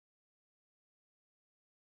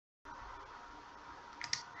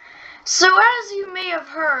So as you may have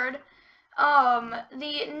heard,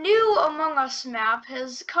 the new Among Us map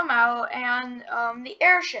has come out, and the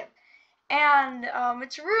Airship, and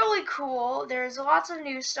it's really cool. There's lots of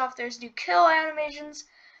new stuff. There's new kill animations,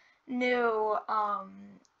 new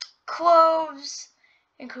clothes,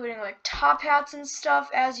 including like top hats and stuff.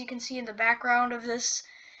 As you can see in the background of this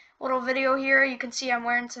little video here, you can see I'm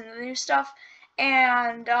wearing some of the new stuff,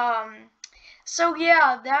 and so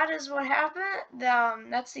yeah, that is what happened.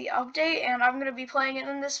 That's the update, and I'm gonna be playing it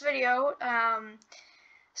in this video.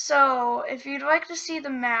 So if you'd like to see the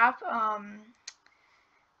map,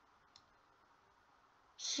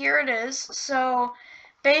 here it is. So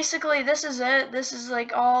basically, this is it. This is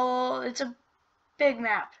like all. It's a big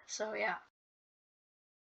map. So yeah.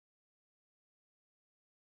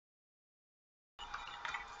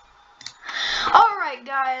 Alright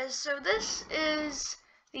guys, so this is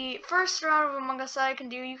the first round of Among Us that I can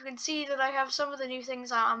do. You can see that I have some of the new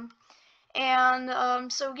things on. And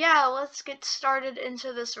so yeah, let's get started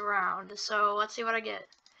into this round. So let's see what I get.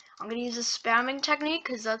 I'm gonna use a spamming technique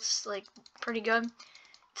because that's like pretty good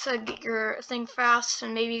to get your thing fast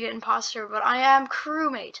and maybe get imposter, but I am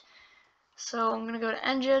crewmate. So I'm gonna go to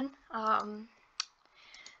engine.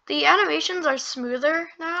 The animations are smoother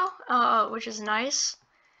now, which is nice.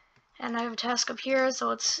 And I have a task up here, so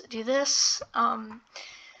let's do this.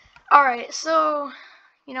 Alright, so,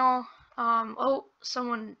 you know, oh,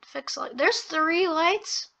 someone fixed light. There's 3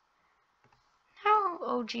 lights? How?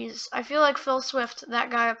 Oh, jeez. I feel like Phil Swift, that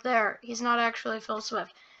guy up there. He's not actually Phil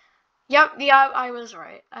Swift. Yep, yeah, I was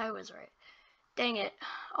right. I was right. Dang it.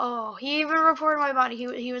 Oh, he even reported my body.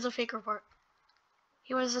 He was a fake report.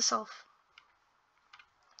 He was a self.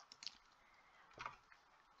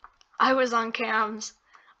 I was on cams.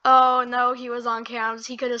 Oh no, he was on cams.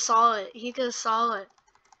 He could have saw it. He could have saw it.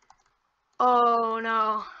 Oh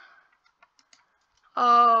no.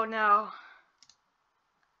 Oh no.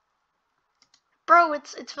 Bro,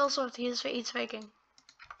 it's Phil Swift. He's faking.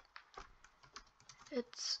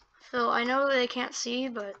 It's Phil. I know they can't see,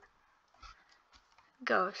 but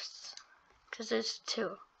ghosts, because there's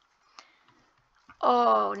 2.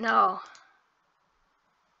 Oh no.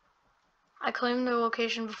 I claimed the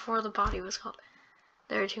location before the body was called.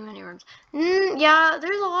 There are too many rooms. Yeah,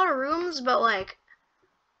 there's a lot of rooms, but like,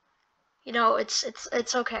 you know, it's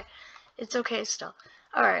okay. It's okay still.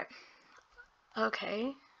 All right.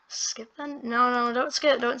 Okay. Skip then? No, don't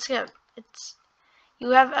skip. Don't skip. You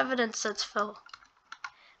have evidence that's Phil.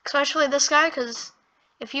 Especially this guy, because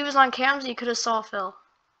if he was on cams, you could have saw Phil.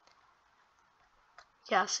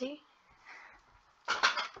 Yeah, see?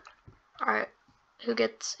 All right. Who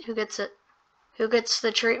gets it? Who gets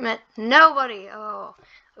the treatment? Nobody. Oh,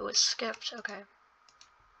 it was skipped. Okay.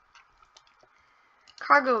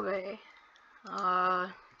 Cargo bay.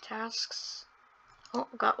 Tasks. Oh,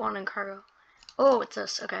 got one in cargo. Oh, it's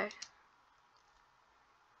this. Okay.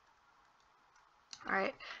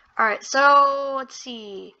 Alright, so let's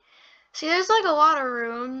see. See, there's like a lot of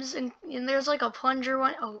rooms, and there's like a plunger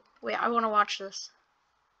one. Oh, wait, I want to watch this.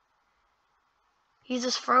 He's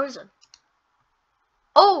just frozen.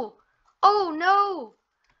 Oh! Oh no!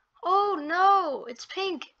 Oh no! It's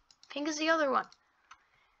pink! Pink is the other one.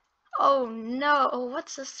 Oh no! Oh,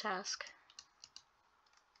 what's this task?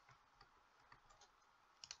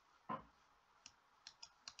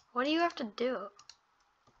 What do you have to do?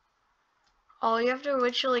 Oh, you have to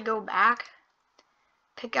literally go back,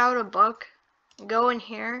 pick out a book, go in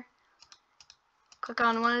here, click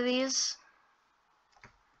on one of these,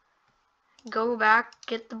 go back,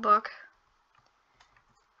 get the book,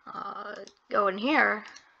 go in here,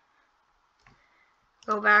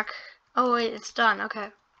 go back. Oh wait, it's done. Okay.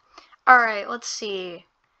 Alright, let's see.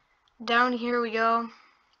 Down here we go.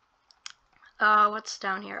 What's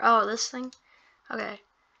down here? Oh, this thing? Okay.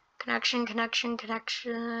 Connection.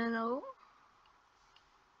 Oh.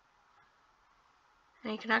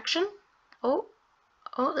 Any connection? Oh,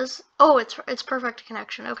 this. Oh, it's perfect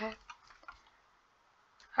connection. Okay.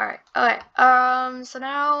 Alright. So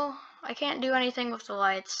now I can't do anything with the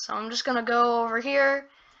lights, so I'm just gonna go over here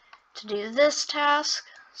to do this task.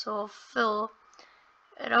 So I'll fill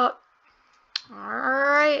it up.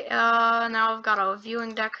 Alright. Now I've got a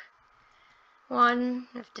viewing deck. I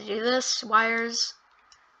have to do this. Wires.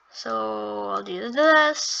 So I'll do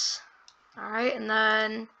this. Alright, and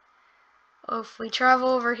then if we travel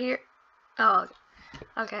over here. Oh,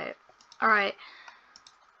 okay. Alright.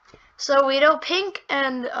 So we know pink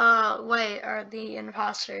and white are the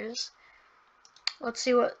imposters. Let's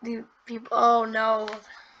see what the people. Oh no.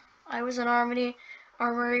 I was in armory.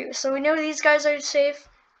 So we know these guys are safe.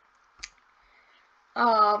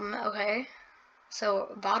 Okay. So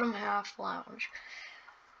bottom half lounge.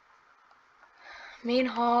 Main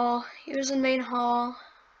hall. He was in main hall.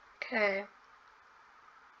 Okay.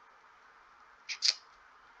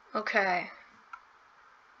 Okay.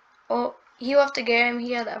 Oh, he left the game.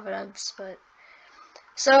 He had evidence, but...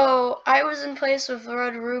 So, I was in place with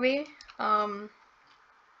Red Ruby.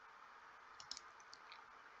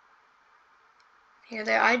 Here,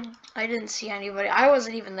 there. I didn't see anybody. I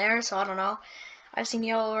wasn't even there, so I don't know. I've seen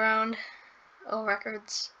yellow around. Oh,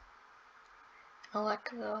 records.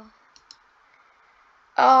 Electro.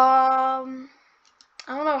 I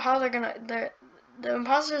don't know how they're gonna. The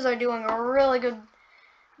imposters are doing a really good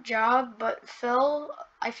job, but Phil,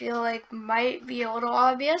 I feel like, might be a little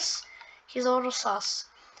obvious. He's a little sus.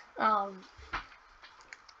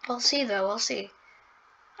 We'll see though. We'll see.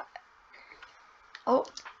 Oh,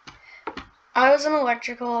 I was in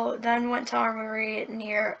electrical, then went to armory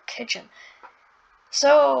near kitchen.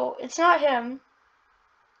 So it's not him,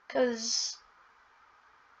 cause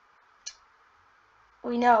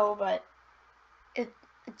we know, but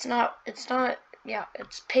it's not. Yeah,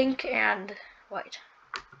 it's pink and white.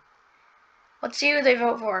 Let's see who they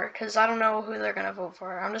vote for, because I don't know who they're gonna vote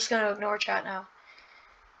for. I'm just gonna ignore chat now.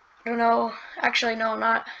 I don't know. Actually, no,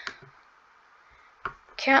 not.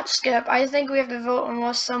 Can't skip. I think we have to vote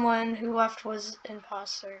unless someone who left was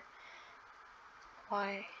imposter.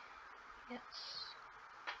 Why? Yes.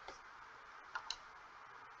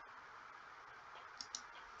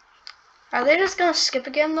 Are they just gonna skip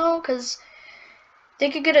again though? Because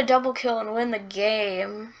they could get a double kill and win the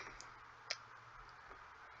game.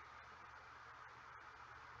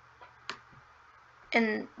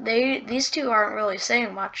 And these two aren't really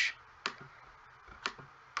saying much.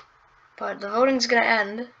 But the voting's gonna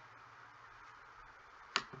end.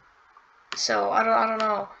 So I don't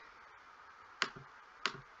know.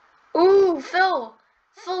 Ooh, Phil!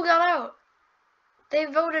 Phil got out. They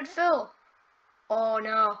voted Phil. Oh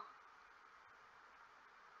no.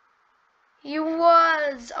 He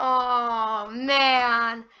was. Oh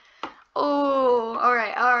man. Oh,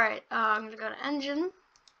 alright. I'm gonna go to engine.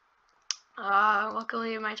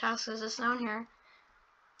 Luckily my task is just down here.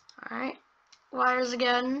 Alright. Wires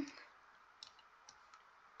again.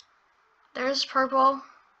 There's purple.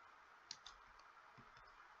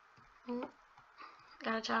 Ooh.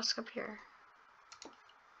 Got a task up here.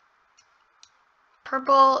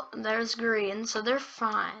 Purple, there's green, so they're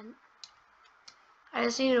fine. I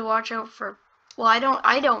just need to watch out for, well, I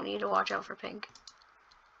don't need to watch out for pink.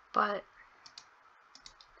 But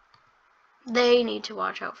they need to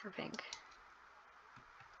watch out for pink.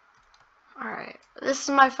 Alright, this is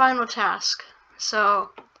my final task.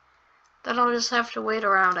 So then I'll just have to wait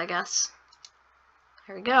around, I guess.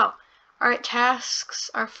 There we go. Alright, tasks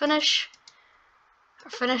are finished. Are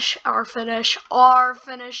finished.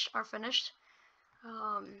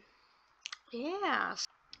 Yeah.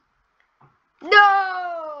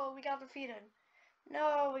 No! We got defeated.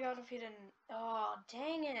 No, we got defeated. Oh,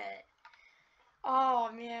 dang it. Oh,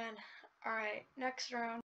 man. Alright, next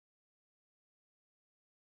round.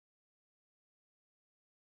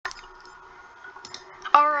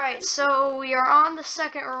 Alright, so we are on the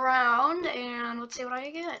second round, and let's see what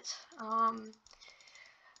I get.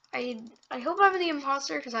 I hope I'm the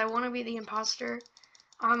imposter, because I want to be the imposter.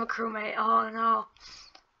 I'm a crewmate. Oh, no.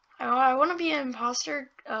 I want to be an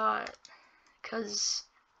imposter, because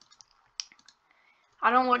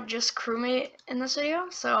I don't want just crewmate in this video,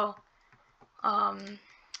 so, I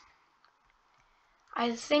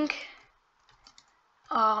think,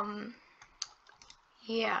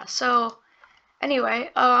 yeah, so,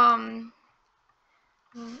 anyway, I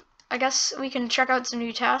guess we can check out some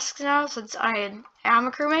new tasks now, since I am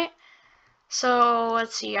a crewmate. So,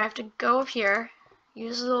 let's see, I have to go up here,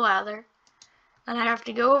 use the ladder, then I have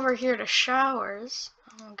to go over here to showers.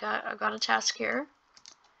 I've got a task here.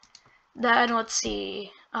 Then, let's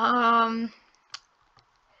see, let's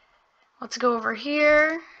go over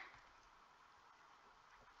here.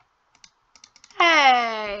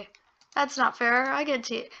 Hey! That's not fair. I get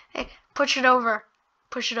to... Hey, push it over.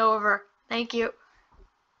 Push it over. Thank you.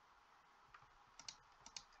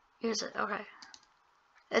 Use it. Okay.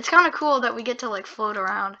 It's kind of cool that we get to, like, float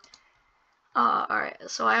around. Alright.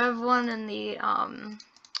 So I have one in the,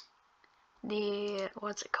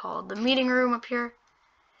 what's it called? The meeting room up here.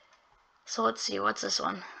 So let's see. What's this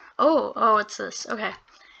one? Oh, it's this. Okay.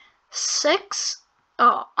 6?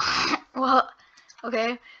 Oh. Well,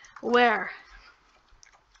 okay. Where?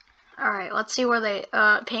 Alright, let's see where they,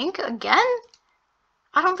 pink again?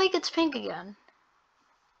 I don't think it's pink again.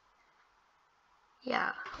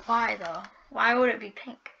 Yeah, why though? Why would it be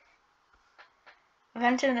pink?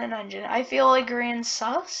 Vented and engine. I feel like green's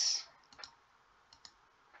sus.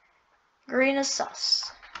 Green is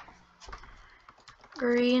sus.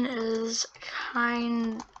 green is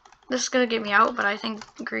kind... This is gonna get me out, but I think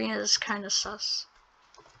green is kind of sus.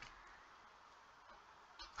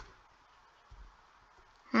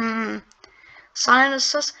 Cyan is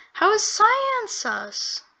sus? How is cyan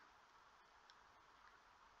sus?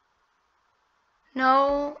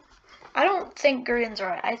 No, I don't think green's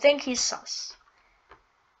right. I think he's sus.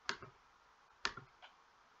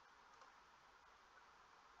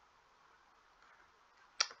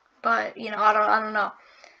 But, you know, I don't know.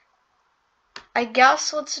 I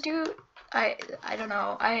guess let's do, I don't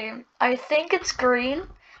know. I think it's green,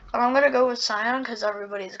 but I'm gonna go with cyan because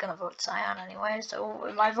everybody's gonna vote cyan anyway,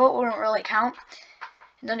 so my vote wouldn't really count.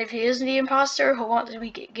 And then if he is the imposter, he'll want to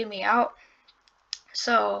get me out.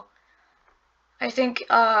 So I think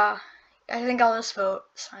I'll just vote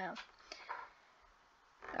cyan.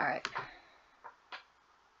 Alright.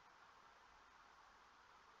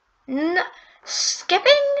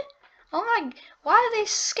 Skipping? Oh my, why are they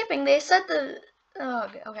skipping? They said the,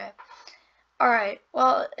 oh, okay. Alright,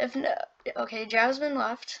 well, if no, okay, Jasmine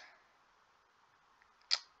left.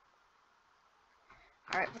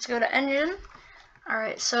 Alright, let's go to engine.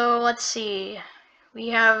 Alright, so let's see. We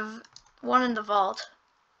have one in the vault.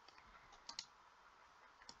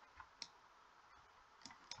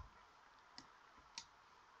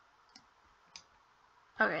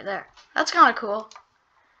 Okay, there. That's kind of cool.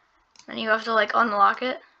 And you have to, like, unlock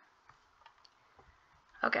it.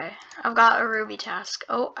 Okay, I've got a Ruby task.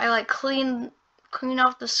 Oh, I, like, clean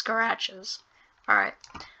off the scratches. Alright.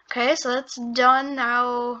 Okay, so that's done.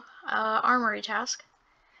 Now, armory task.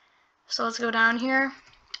 So let's go down here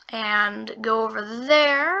and go over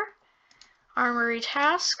there. Armory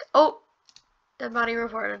task. Oh, dead body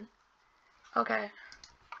reported. Okay.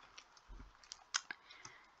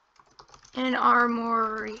 In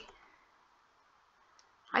armory.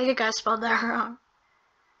 I think I spelled that wrong.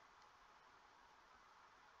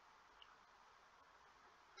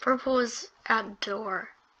 Purple is at door.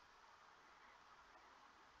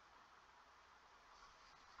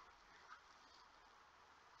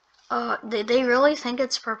 Did they really think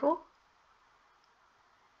it's purple?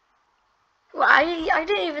 Well, I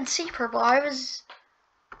didn't even see purple. I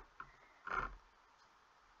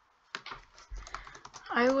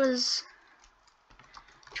was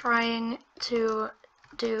trying to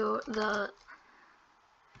do the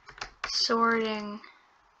sorting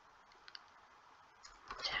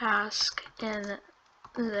task in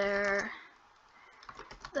there.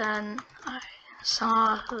 Then I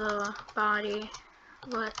saw the body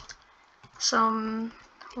with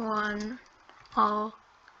someone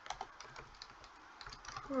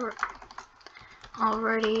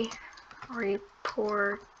already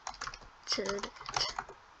reported it.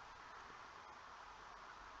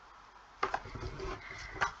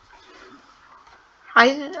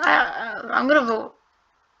 I'm gonna vote.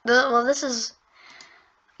 Well, this is,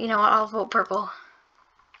 you know what, I'll vote purple.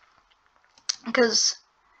 Because,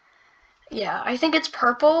 yeah, I think it's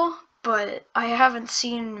purple, but I haven't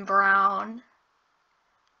seen brown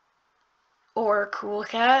or cool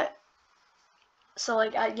cat. So,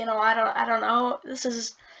 like, I don't know. This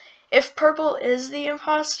is, if purple is the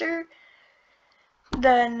imposter,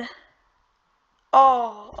 then,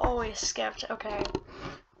 oh, we skipped. Okay.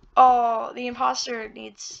 Oh, the imposter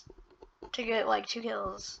needs to get like 2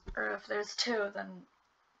 kills, or if there's 2, then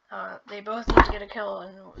they both need to get a kill,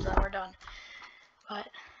 and then we're done. But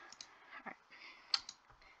alright.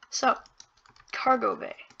 So, cargo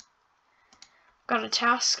bay. Got a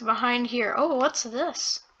task behind here. Oh, what's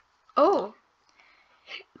this? Oh,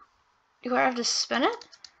 do I have to spin it?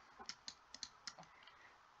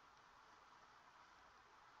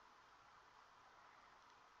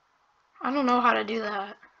 I don't know how to do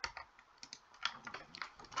that.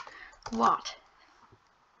 What?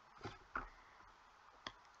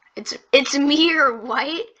 It's me or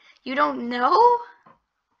white? You don't know?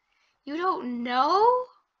 You don't know?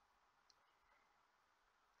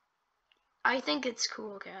 I think it's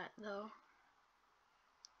cool cat though.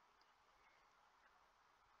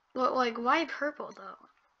 But like, why purple though?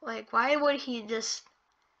 Like, why would he just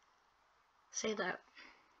say that?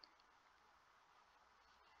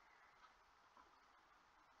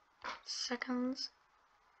 Seconds.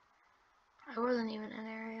 I wasn't even in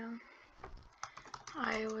area.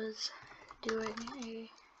 I was doing a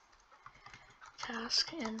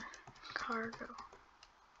task in cargo.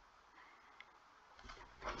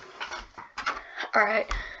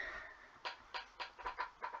 Alright.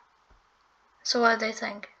 So what did they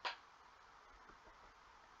think?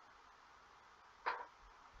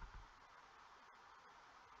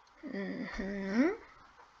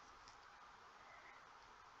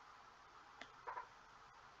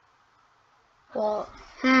 Well,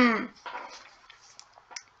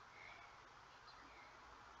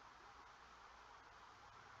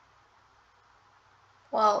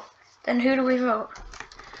 Well, then who do we vote?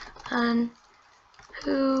 And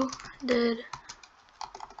who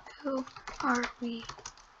are we?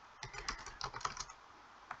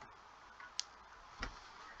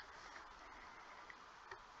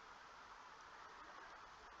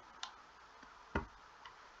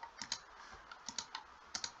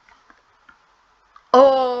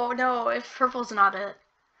 Oh no, if purple's not it.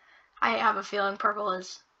 I have a feeling purple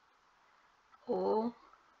is. Oh.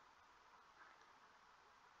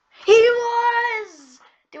 He was!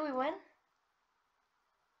 Did we win?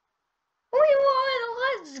 We won!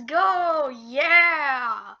 Let's go!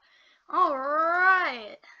 Yeah!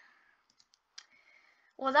 Alright.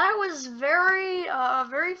 Well, that was very,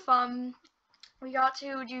 very fun. We got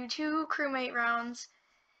to do 2 crewmate rounds.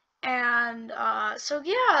 And, so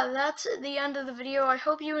yeah, that's the end of the video. I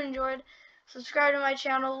hope you enjoyed. Subscribe to my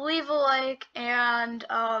channel, leave a like, and,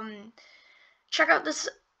 check out this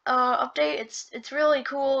update. It's really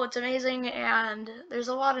cool, it's amazing, and there's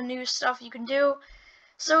a lot of new stuff you can do.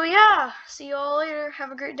 So yeah, see you all later.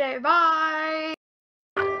 Have a great day. Bye!